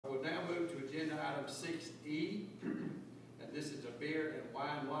agenda item 6E, and this is a beer and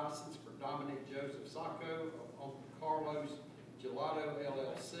wine license for Dominic Joseph Sacco of Uncle Carlo's Gelato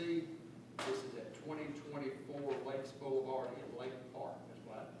LLC. This is at 2024 Lakes Boulevard in Lake Park. Ms.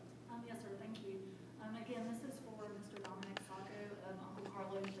 Black? Yes, sir, thank you. Again, this is for Mr. Dominic Sacco of Uncle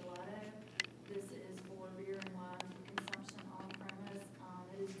Carlo's Gelato. This is for beer and wine consumption on premise.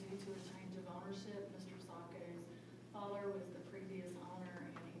 It is due to a change of ownership. Mr. Sacco's father was the previous owner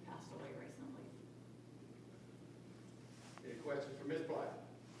and he passed away recently. Any questions for Ms. Black?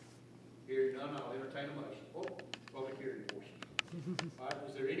 Hearing none, I'll entertain a motion. Oh, public hearing portion. All right,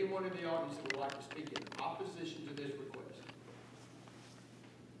 is there anyone in the audience that would like to speak in opposition to this request?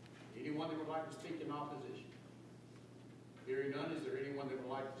 Anyone that would like to speak in opposition? Hearing none, is there anyone that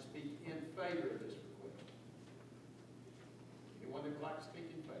would like to speak in favor of this request? Anyone that would like to speak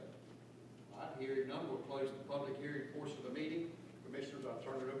in favor? All right, hearing none, we'll close the public hearing portion of the meeting. Commissioners, I'll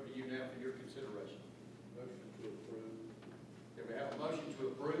turn it over to you now for your consideration. Motion to approve. Okay, we have a motion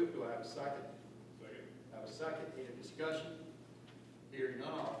to approve. Do I have a second? Second. I have a second. Any discussion? Hearing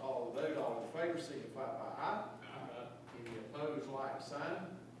none, I'll call the vote. All in favor signify by aye. Aye. Any opposed, like sign.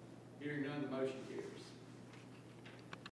 Hearing none, the motion carries.